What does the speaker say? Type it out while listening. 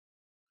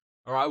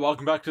Alright,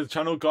 welcome back to the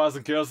channel, guys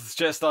and girls. It's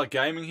JetStar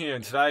Gaming here,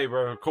 and today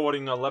we're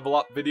recording a level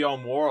up video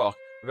on Warrock.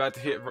 We're about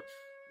to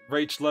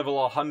reach level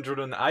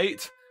 108.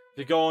 If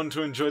you're going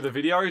to enjoy the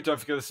video, don't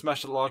forget to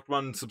smash the like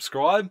button and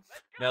subscribe.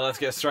 Now let's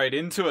get straight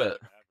into it.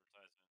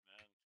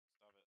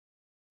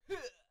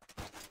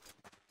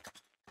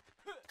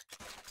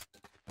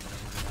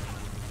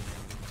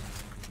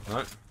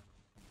 No.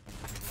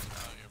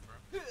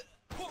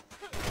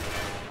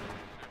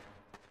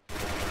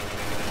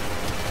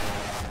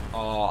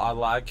 Oh, I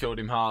lag killed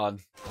him hard.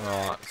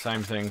 Alright,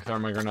 same thing, throw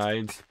my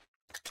grenades.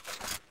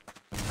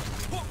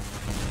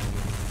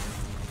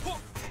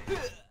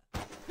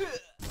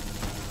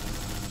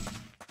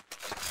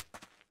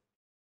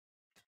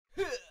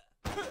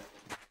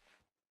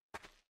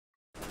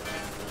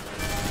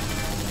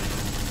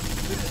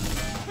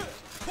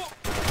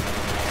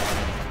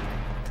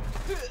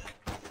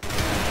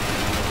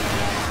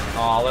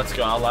 Oh, let's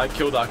go, I lag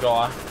killed that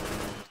guy.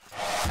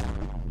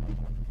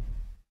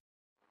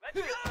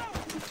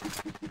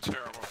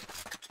 Terrible.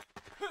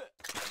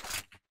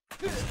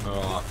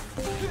 Alright.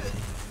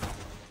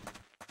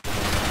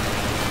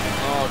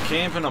 Oh,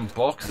 camping on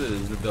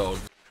boxes, the dog.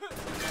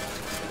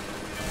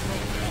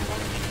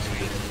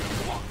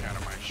 Walk out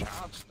of my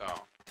shots,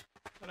 though.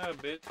 What up,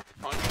 bitch?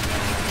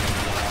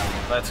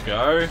 Let's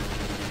go.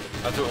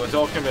 That's what we're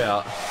talking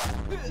about.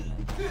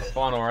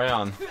 Final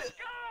round.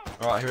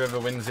 Alright, whoever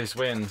wins this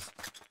wins.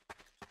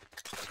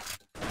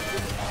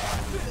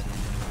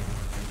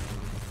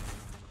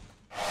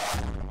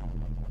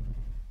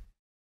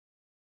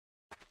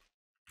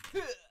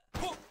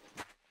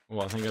 Oh,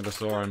 I think I just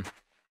saw him.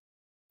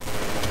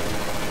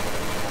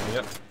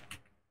 Yep.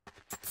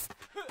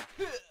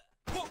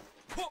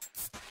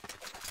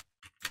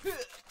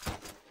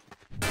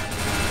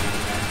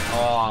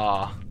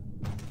 Ah.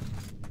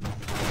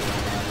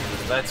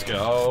 Let's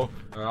go.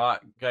 Alright,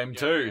 game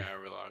two. Yeah,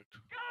 reload.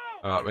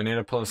 Alright, we need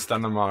to pull a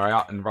stamina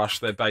out and rush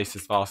their base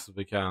as fast as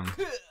we can.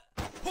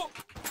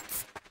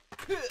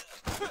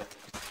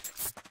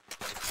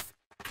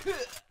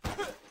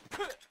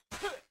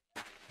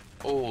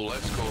 Oh,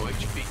 let's go.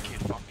 HP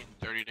kid fucking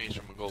 30 days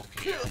from a goal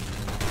kill.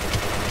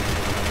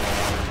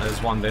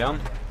 There's one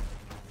down.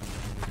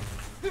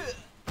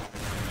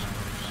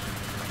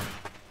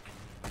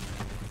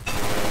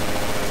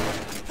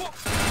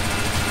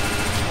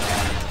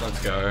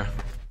 Let's go.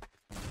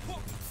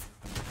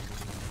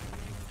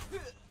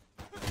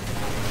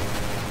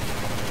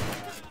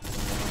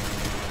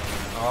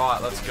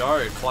 Alright, let's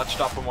go.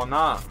 Clutched up and won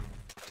that.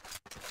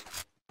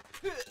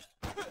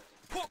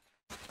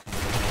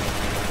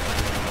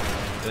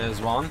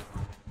 There's one.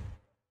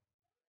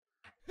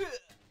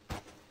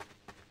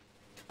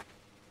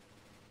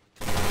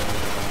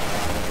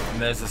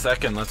 And there's the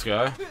second, let's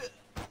go.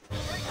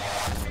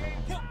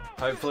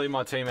 Hopefully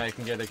my teammate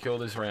can get a kill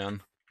this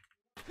round.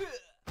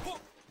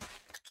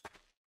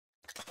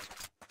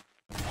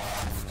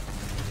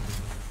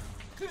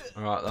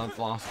 Alright, that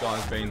last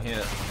guy's been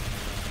hit.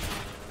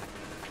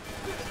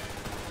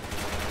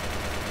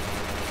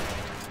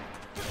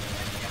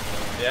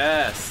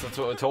 Yes, that's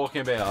what we're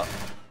talking about.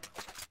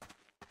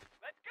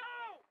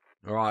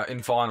 Alright,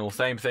 in final,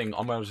 same thing.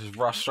 I'm gonna just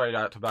rush straight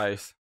out to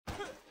base.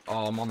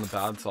 Oh, I'm on the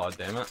bad side,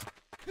 damn it.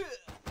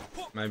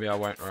 Maybe I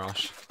won't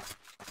rush.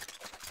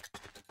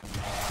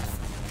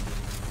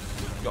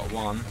 Got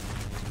one.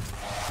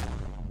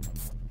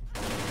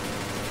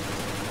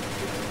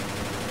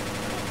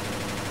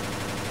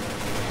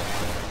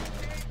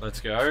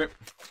 Let's go.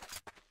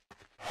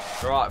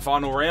 Alright,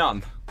 final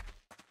round.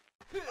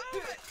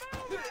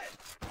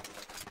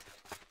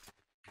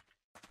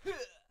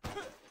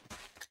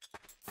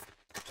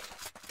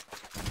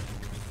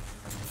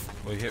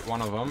 We hit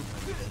one of them.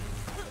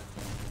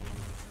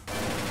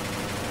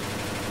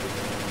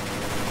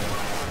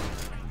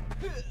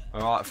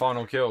 Alright,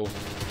 final kill.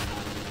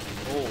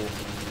 Oh.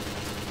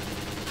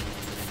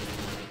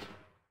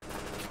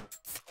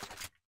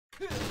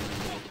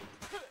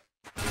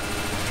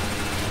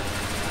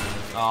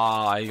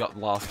 Ah, he got the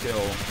last kill.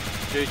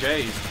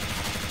 GG's.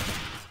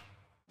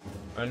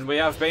 And we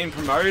have been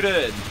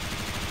promoted.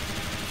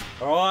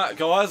 Alright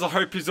guys, I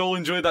hope you all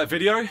enjoyed that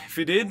video. If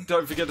you did,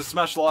 don't forget to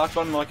smash the like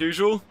button like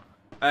usual.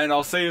 And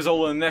I'll see you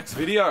all in the next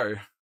video.